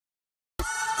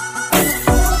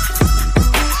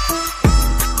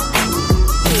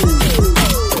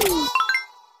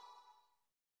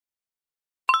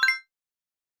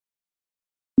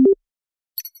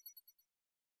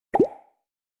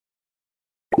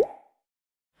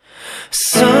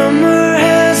Summer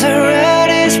has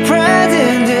already spread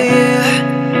in the air.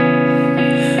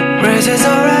 Roses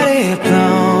already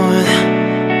blown.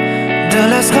 The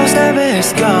last ghost of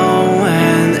is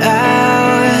going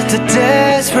out. The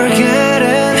days we're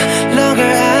getting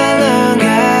longer and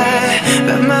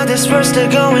longer, but my days were still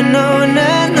going on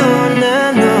and on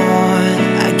and on.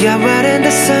 I got wet in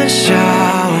the sun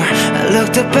shower. I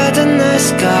looked up at the night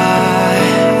sky.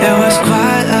 It was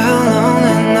quite